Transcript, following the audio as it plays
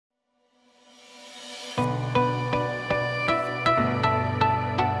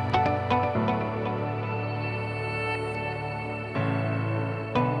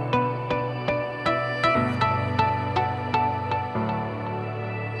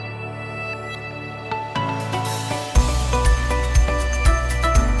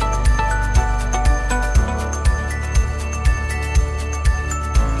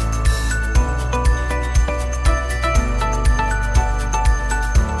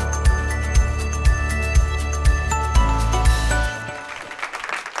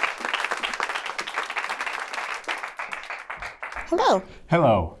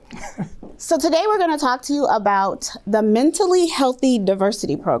Hello. So today we're going to talk to you about the Mentally Healthy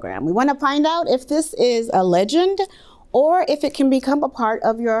Diversity Program. We want to find out if this is a legend or if it can become a part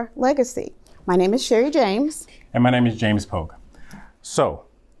of your legacy. My name is Sherry James. And my name is James Pogue. So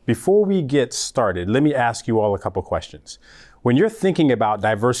before we get started, let me ask you all a couple questions. When you're thinking about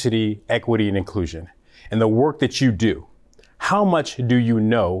diversity, equity, and inclusion and the work that you do, how much do you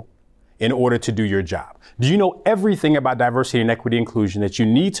know in order to do your job? Do you know everything about diversity and equity inclusion that you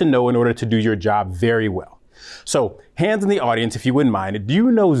need to know in order to do your job very well? So hands in the audience, if you wouldn't mind, do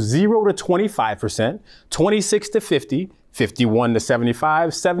you know 0 to 25%, 26 to 50, 51 to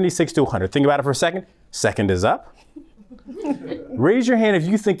 75, 76 to 100? Think about it for a second. Second is up. Raise your hand if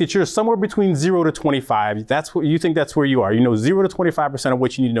you think that you're somewhere between 0 to 25. That's what you think, that's where you are. You know 0 to 25% of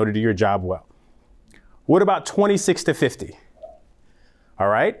what you need to know to do your job well. What about 26 to 50? All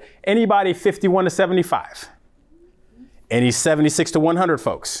right. Anybody 51 to 75? Any 76 to 100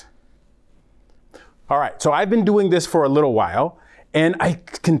 folks? All right. So I've been doing this for a little while, and I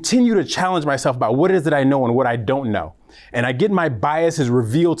continue to challenge myself about what it is that I know and what I don't know. And I get my biases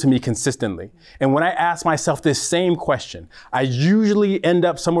revealed to me consistently. And when I ask myself this same question, I usually end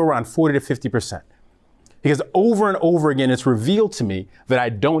up somewhere around 40 to 50%. Because over and over again, it's revealed to me that I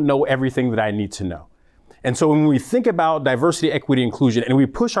don't know everything that I need to know. And so when we think about diversity, equity, inclusion, and we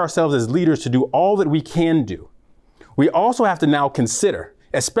push ourselves as leaders to do all that we can do, we also have to now consider,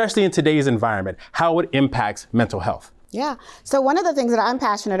 especially in today's environment, how it impacts mental health. Yeah. So one of the things that I'm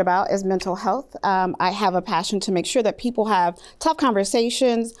passionate about is mental health. I have a passion to make sure that people have tough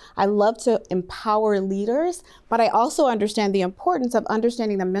conversations. I love to empower leaders, but I also understand the importance of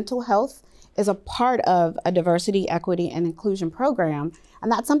understanding that mental health is a part of a diversity, equity, and inclusion program.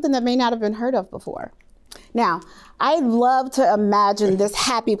 And that's something that may not have been heard of before. Now, I love to imagine this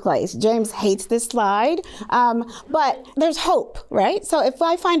happy place. James hates this slide, but there's hope, right? So if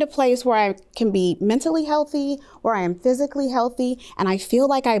I find a place where I can be mentally healthy, where I am physically healthy, and I feel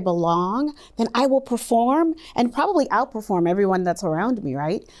like I belong, then I will perform and probably outperform everyone that's around me,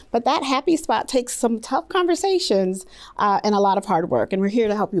 right? But that happy spot takes some tough conversations and a lot of hard work, and we're here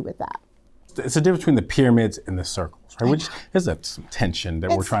to help you with that. It's the difference between the pyramids and the circles, right? Which is some tension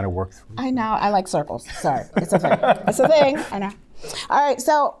that we're trying to work through. I know. I like circles. Sorry. It's a thing. It's a thing. I know. All right.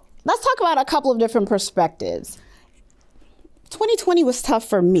 So let's talk about a couple of different perspectives. 2020 was tough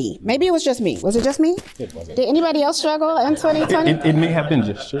for me. Maybe it was just me. Was it just me? It wasn't. Did anybody else struggle in 2020? It may have been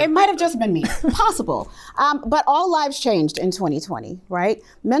just. Sure. It might have just been me. Possible. But all lives changed in 2020, right?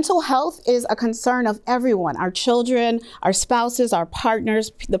 Mental health is a concern of everyone. Our children, our spouses, our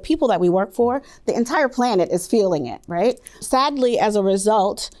partners, the people that we work for, the entire planet is feeling it, right? Sadly, as a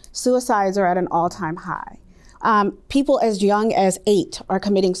result, suicides are at an all-time high. People as young as 8 are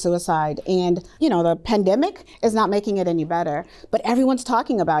committing suicide, and you know, the pandemic is not making it any better, but everyone's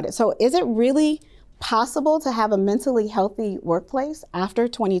talking about it. So is it really possible to have a mentally healthy workplace after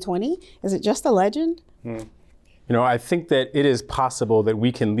 2020? Is it just a legend? You know, I think that it is possible that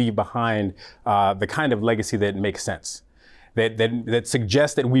we can leave behind the kind of legacy that makes sense, that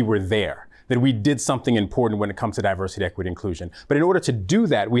suggests that we were there, that we did something important when it comes to diversity, equity, inclusion. But in order to do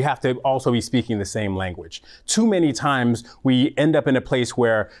that, we have to also be speaking the same language. Too many times we end up in a place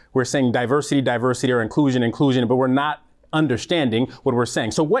where we're saying diversity, diversity, or inclusion, inclusion, but we're not understanding what we're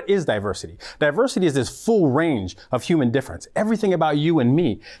saying. So what is diversity? Diversity is this full range of human difference. Everything about you and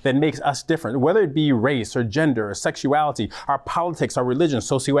me that makes us different, whether it be race or gender or sexuality, our politics, our religion,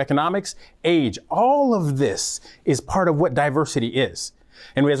 socioeconomics, age, all of this is part of what diversity is.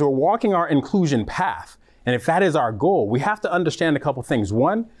 And as we're walking our inclusion path, and if that is our goal, we have to understand a couple things.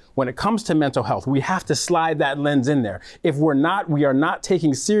 One, when it comes to mental health, we have to slide that lens in there. If we're not, we are not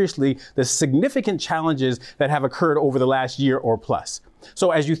taking seriously the significant challenges that have occurred over the last year or plus.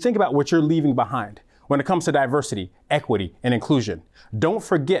 So as you think about what you're leaving behind, when it comes to diversity, equity, and inclusion, don't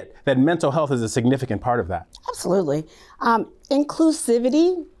forget that mental health is a significant part of that. Absolutely.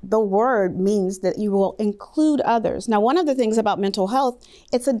 Inclusivity, the word means that you will include others. Now, one of the things about mental health,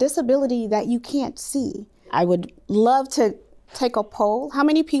 it's a disability that you can't see. I would love to take a poll. How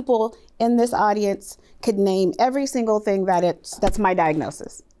many people in this audience could name every single thing that's my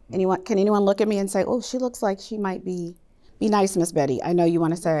diagnosis? Anyone? Can anyone look at me and say, oh, she looks like she might be nice, Miss Betty. I know you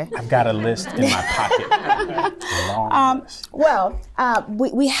want to say. I've got a list in my pocket.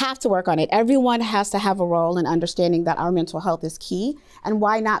 We have to work on it. Everyone has to have a role in understanding that our mental health is key, and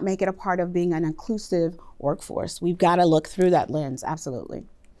why not make it a part of being an inclusive workforce? We've got to look through that lens, absolutely.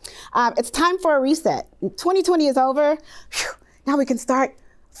 It's time for a reset. 2020 is over. Whew. Now we can start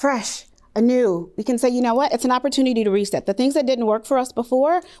fresh. anew. We can say, you know what, it's an opportunity to reset. The things that didn't work for us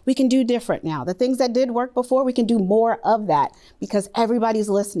before, we can do different now. The things that did work before, we can do more of that because everybody's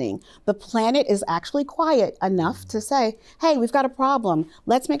listening. The planet is actually quiet enough to say, hey, we've got a problem.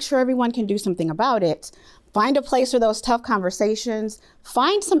 Let's make sure everyone can do something about it. Find a place for those tough conversations.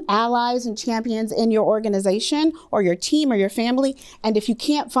 Find some allies and champions in your organization or your team or your family. And if you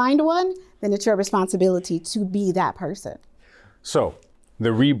can't find one, then it's your responsibility to be that person. So the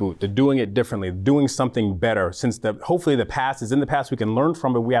reboot, the doing it differently, doing something better, since hopefully the past is in the past, we can learn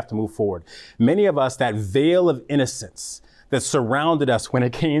from it, we have to move forward. Many of us, that veil of innocence that surrounded us when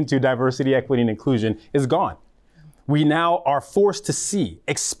it came to diversity, equity, and inclusion is gone. We now are forced to see,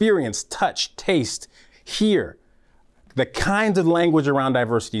 experience, touch, taste, hear the kinds of language around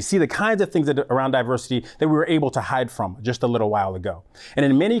diversity, see the kinds of things around diversity that we were able to hide from just a little while ago. And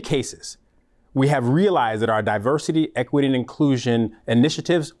in many cases, we have realized that our diversity, equity, and inclusion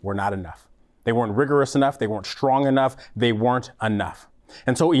initiatives were not enough. They weren't rigorous enough, they weren't strong enough, they weren't enough.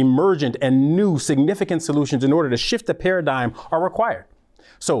 And so emergent and new significant solutions in order to shift the paradigm are required.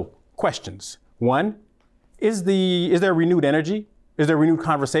 So questions. One, is there renewed energy? Is there renewed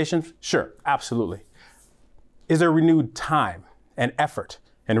conversation? Sure, absolutely. Is there renewed time and effort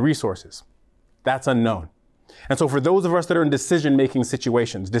and resources? That's unknown. And so for those of us that are in decision-making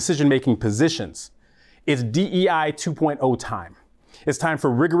situations, decision-making positions, it's DEI 2.0 time. It's time for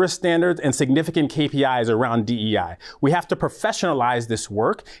rigorous standards and significant KPIs around DEI. We have to professionalize this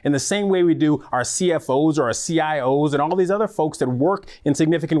work in the same way we do our CFOs or our CIOs and all these other folks that work in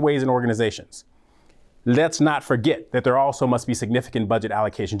significant ways in organizations. Let's not forget that there also must be significant budget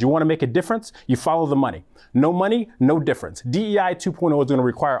allocations. You want to make a difference? You follow the money. No money, no difference. DEI 2.0 is going to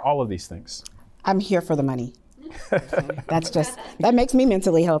require all of these things. I'm here for the money. That makes me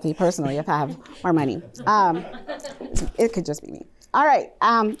mentally healthy personally if I have more money. It could just be me. All right,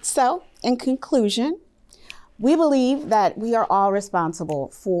 so in conclusion, we believe that we are all responsible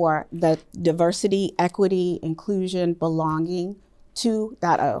for the diversity, equity, inclusion, belonging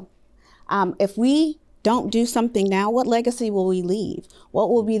 2.0. If we don't do something now, what legacy will we leave? What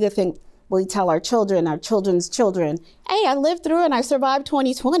will be the thing we tell our children, our children's children? Hey, I lived through and I survived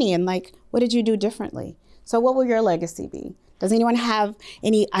 2020, and like, what did you do differently? So what will your legacy be? Does anyone have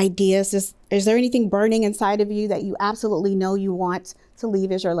any ideas? Is there anything burning inside of you that you absolutely know you want to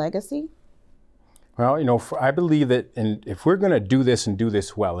leave as your legacy? Well, I believe that if we're going to do this and do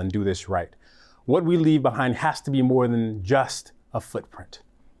this well and do this right, what we leave behind has to be more than just a footprint.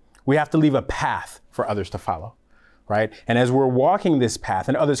 We have to leave a path for others to follow, right? And as we're walking this path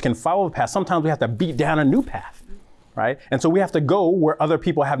and others can follow the path, sometimes we have to beat down a new path, right? And so we have to go where other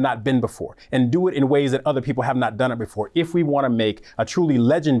people have not been before and do it in ways that other people have not done it before if we want to make a truly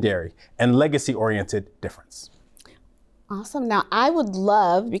legendary and legacy-oriented difference. Awesome. Now, I would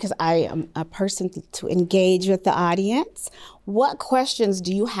love, because I am a person to engage with the audience, what questions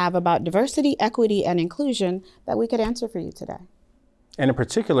do you have about diversity, equity, and inclusion that we could answer for you today? And in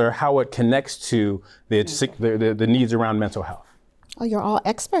particular, how it connects to the needs around mental health. Oh, you're all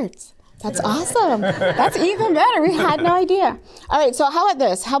experts. That's awesome. That's even better. We had no idea. All right, so how about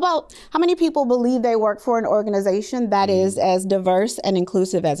this? How many people believe they work for an organization that is as diverse and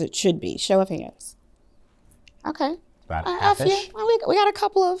inclusive as it should be? Show of hands. Okay. A few. We got a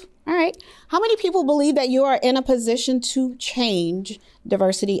couple of. All right. How many people believe that you are in a position to change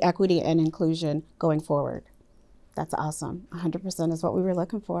diversity, equity, and inclusion going forward? That's awesome. 100% is what we were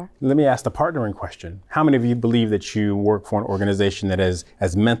looking for. Let me ask the partnering question. How many of you believe that you work for an organization that is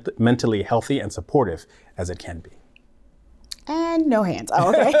as mentally healthy and supportive as it can be? And no hands. Oh,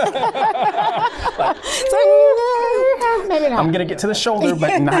 okay. So, maybe not. I'm going to get to the shoulder,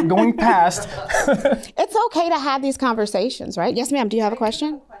 but not going past. It's okay to have these conversations, right? Yes, ma'am. Do you have a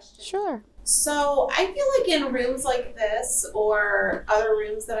question? Sure. So I feel like in rooms like this or other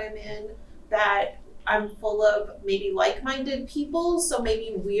rooms that I'm in, that I'm full of maybe like-minded people. So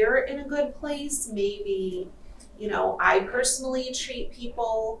maybe we're in a good place. Maybe, I personally treat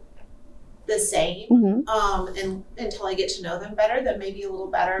people the same, and until I get to know them better, then maybe a little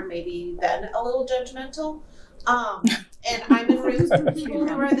better, maybe then a little judgmental. And I'm in rooms with people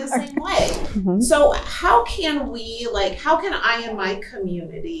who are the same way. So how can I in my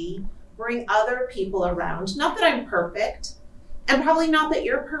community bring other people around? Not that I'm perfect, and probably not that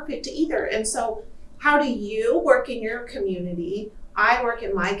you're perfect either. And so how do you work in your community? I work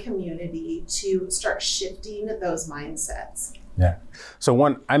in my community to start shifting those mindsets. Yeah. So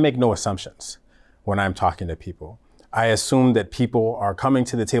one, I make no assumptions when I'm talking to people. I assume that people are coming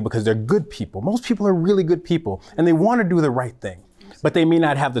to the table because they're good people. Most people are really good people and they want to do the right thing, but they may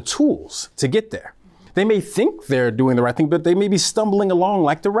not have the tools to get there. They may think they're doing the right thing, but they may be stumbling along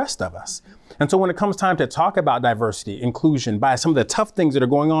like the rest of us. And so when it comes time to talk about diversity, inclusion, by some of the tough things that are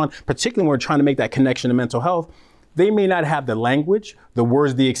going on, particularly when we're trying to make that connection to mental health, they may not have the language, the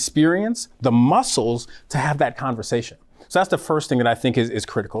words, the experience, the muscles to have that conversation. So that's the first thing that I think is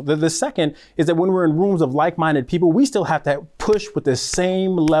critical. The second is that when we're in rooms of like-minded people, we still have to push with the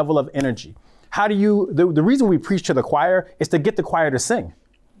same level of energy. How do you, the reason we preach to the choir is to get the choir to sing.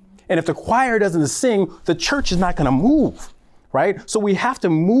 And if the choir doesn't sing, the church is not going to move, right? So we have to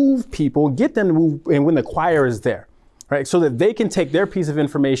move people, get them to move, and when the choir is there, right? So that they can take their piece of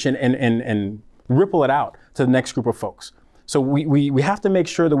information and ripple it out to the next group of folks. So we have to make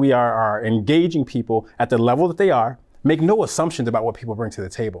sure that we are engaging people at the level that they are, make no assumptions about what people bring to the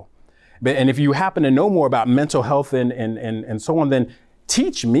table. And if you happen to know more about mental health and so on, then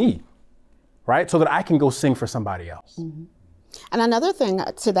teach me, right? So that I can go sing for somebody else. Mm-hmm. And another thing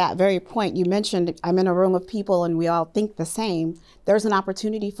to that very point, you mentioned I'm in a room of people and we all think the same. There's an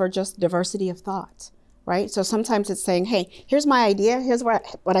opportunity for just diversity of thought, right? So sometimes it's saying, hey, here's my idea. Here's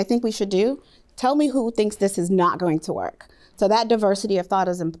what I think we should do. Tell me who thinks this is not going to work. So that diversity of thought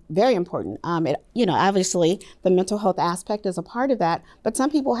is very important. Obviously the mental health aspect is a part of that, but some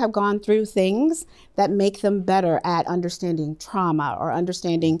people have gone through things that make them better at understanding trauma or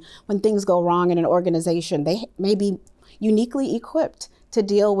understanding when things go wrong in an organization. They may be uniquely equipped to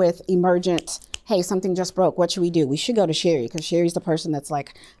deal with emergent, hey, something just broke, what should we do? We should go to Sherry, because Sherry's the person that's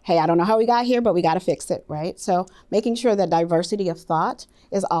like, hey, I don't know how we got here, but we got to fix it, right? So making sure that diversity of thought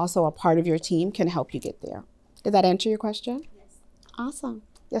is also a part of your team can help you get there. Did that answer your question? Yes. Awesome.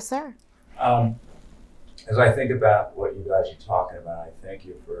 Yes, sir. As I think about what you guys are talking about, I thank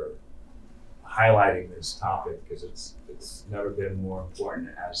you for highlighting this topic, because it's never been more important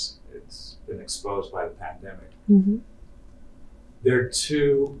as it's been exposed by the pandemic. Mm-hmm. There are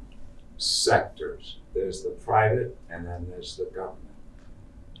two sectors. There's the private and then there's the government.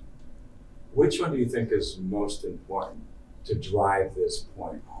 Which one do you think is most important to drive this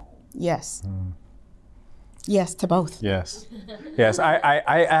point home? Yes. Yes to both. Yes. Yes.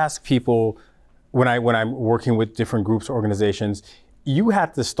 I ask people when I'm working with different groups, organizations, you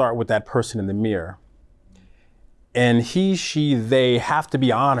have to start with that person in the mirror. And he, she, they have to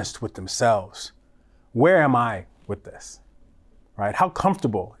be honest with themselves. Where am I with this? Right? How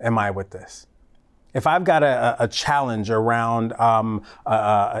comfortable am I with this? If I've got a challenge around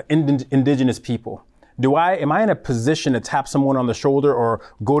indigenous people, am I in a position to tap someone on the shoulder or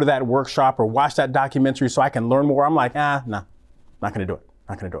go to that workshop or watch that documentary so I can learn more? I'm like, nah, not gonna do it.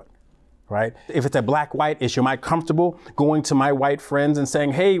 Not gonna do it. Right? If it's a black-white issue, am I comfortable going to my white friends and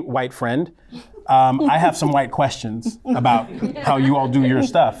saying, hey, white friend, I have some white questions about how you all do your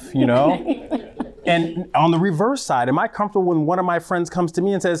stuff, you know? And on the reverse side, am I comfortable when one of my friends comes to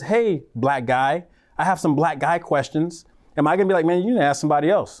me and says, hey, black guy, I have some black guy questions. Am I gonna be like, man, you need to ask somebody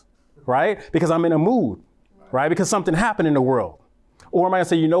else, right? Because I'm in a mood, right? Because something happened in the world. Or am I gonna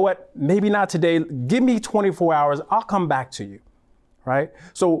say, you know what, maybe not today, give me 24 hours, I'll come back to you, right?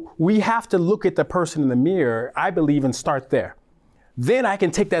 So we have to look at the person in the mirror, I believe, and start there. Then I can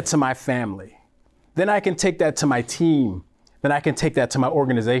take that to my family. Then I can take that to my team. Then I can take that to my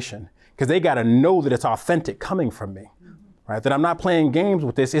organization. Because they got to know that it's authentic coming from me, right? That I'm not playing games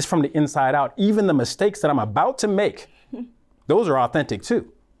with this. It's from the inside out. Even the mistakes that I'm about to make, those are authentic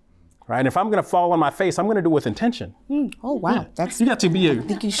too, right? And if I'm going to fall on my face, I'm going to do it with intention. Oh, wow. That's. You got to be I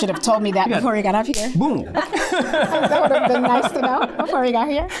think you should have told me that before you got up here. Boom. That would have been nice to know before we got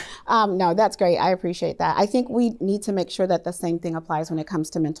here. No, that's great. I appreciate that. I think we need to make sure that the same thing applies when it comes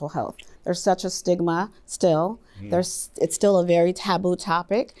to mental health. There's such a stigma still. It's still a very taboo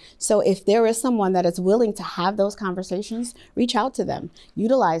topic. So if there is someone that is willing to have those conversations, reach out to them,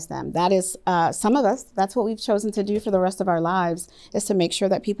 utilize them. That is, some of us, that's what we've chosen to do for the rest of our lives, is to make sure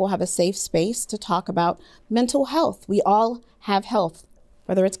that people have a safe space to talk about mental health. We all have health,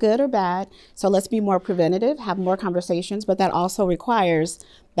 whether it's good or bad. So let's be more preventative, have more conversations, but that also requires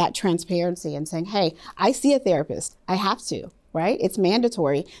that transparency and saying, hey, I see a therapist, I have to. Right? It's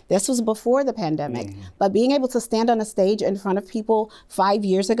mandatory. This was before the pandemic, but being able to stand on a stage in front of people 5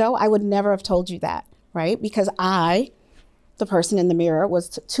 years ago, I would never have told you that, right? Because I, the person in the mirror,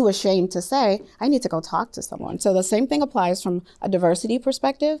 was too ashamed to say, I need to go talk to someone. So the same thing applies from a diversity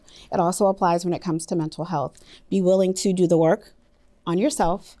perspective. It also applies when it comes to mental health. Be willing to do the work on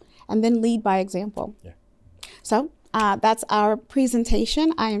yourself and then lead by example. Yeah. So that's our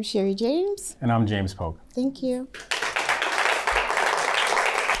presentation. I am Sherry James. And I'm James Pogue. Thank you.